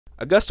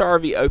Augusta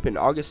RV opened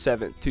August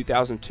 7,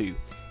 2002,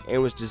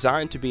 and was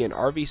designed to be an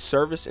RV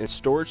service and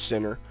storage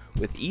center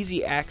with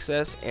easy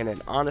access and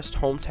an honest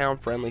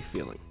hometown-friendly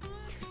feeling.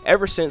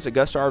 Ever since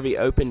Augusta RV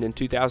opened in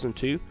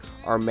 2002,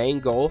 our main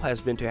goal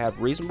has been to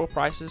have reasonable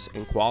prices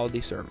and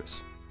quality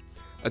service.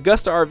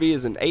 Augusta RV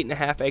is an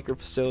 8.5-acre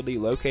facility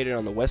located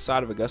on the west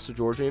side of Augusta,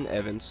 Georgia in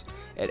Evans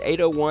at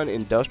 801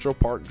 Industrial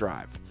Park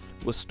Drive,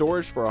 with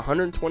storage for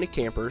 120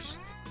 campers,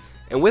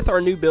 and with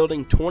our new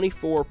building,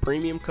 24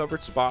 premium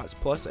covered spots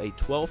plus a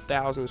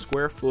 12,000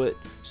 square foot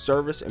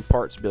service and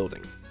parts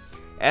building.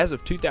 As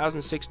of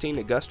 2016,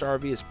 Augusta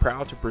RV is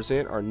proud to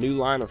present our new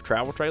line of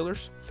travel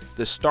trailers,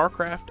 the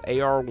StarCraft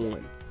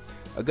AR1.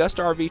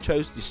 Augusta RV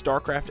chose the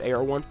StarCraft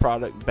AR1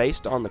 product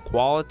based on the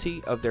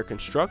quality of their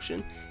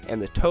construction and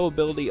the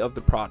towability of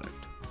the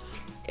product,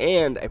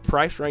 and a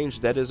price range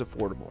that is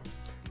affordable.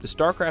 The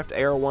StarCraft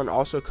AR1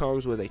 also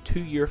comes with a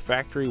 2-year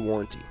factory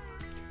warranty.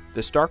 The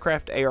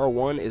StarCraft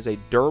AR1 is a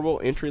durable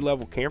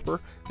entry-level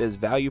camper that is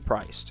value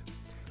priced.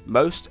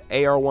 Most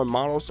AR1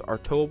 models are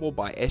towable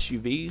by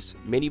SUVs,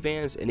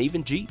 minivans, and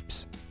even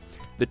Jeeps.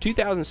 The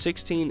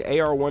 2016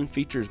 AR1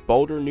 features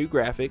bolder new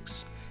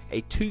graphics,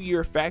 a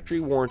 2-year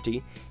factory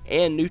warranty,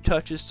 and new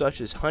touches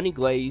such as honey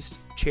glazed,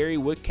 cherry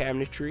wood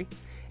cabinetry,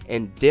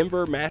 and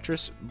Denver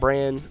mattress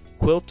brand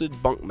quilted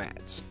bunk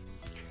mats.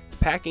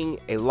 Packing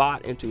a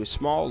lot into a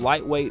small,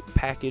 lightweight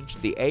package,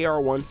 the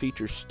AR1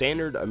 features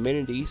standard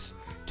amenities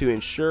to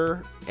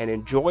ensure an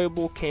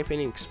enjoyable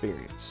camping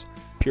experience,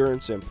 pure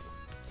and simple.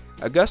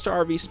 Augusta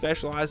RV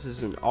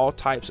specializes in all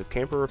types of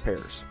camper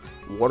repairs: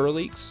 water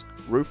leaks,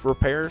 roof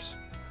repairs,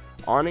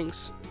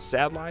 awnings,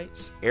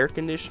 satellites, air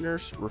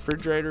conditioners,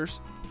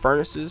 refrigerators,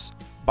 furnaces,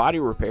 body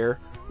repair,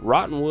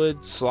 rotten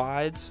wood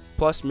slides,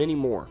 plus many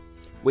more.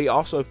 We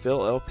also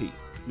fill LP.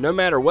 No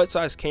matter what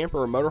size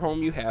camper or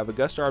motorhome you have,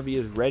 Augusta RV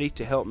is ready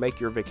to help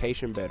make your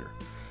vacation better.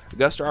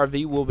 Augusta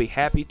RV will be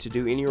happy to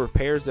do any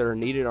repairs that are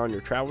needed on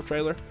your travel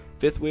trailer,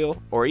 fifth wheel,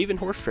 or even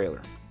horse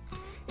trailer.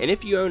 And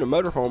if you own a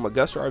motorhome,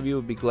 Augusta RV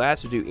would be glad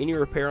to do any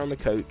repair on the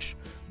coach,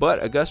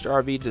 but Augusta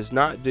RV does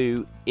not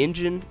do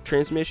engine,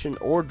 transmission,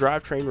 or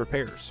drivetrain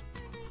repairs.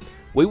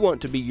 We want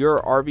to be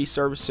your RV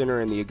service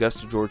center in the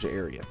Augusta, Georgia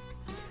area.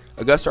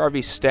 Augusta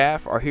RV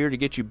staff are here to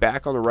get you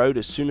back on the road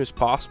as soon as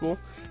possible,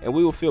 and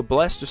we will feel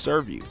blessed to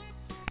serve you.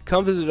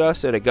 Come visit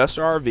us at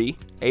Augusta RV,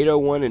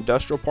 801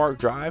 Industrial Park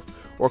Drive,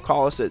 or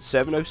call us at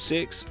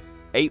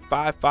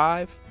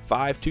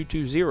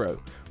 706-855-5220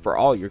 for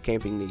all your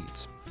camping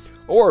needs.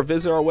 Or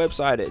visit our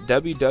website at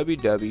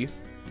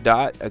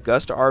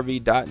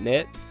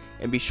www.augustarv.net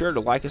and be sure to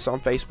like us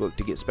on Facebook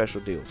to get special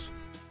deals.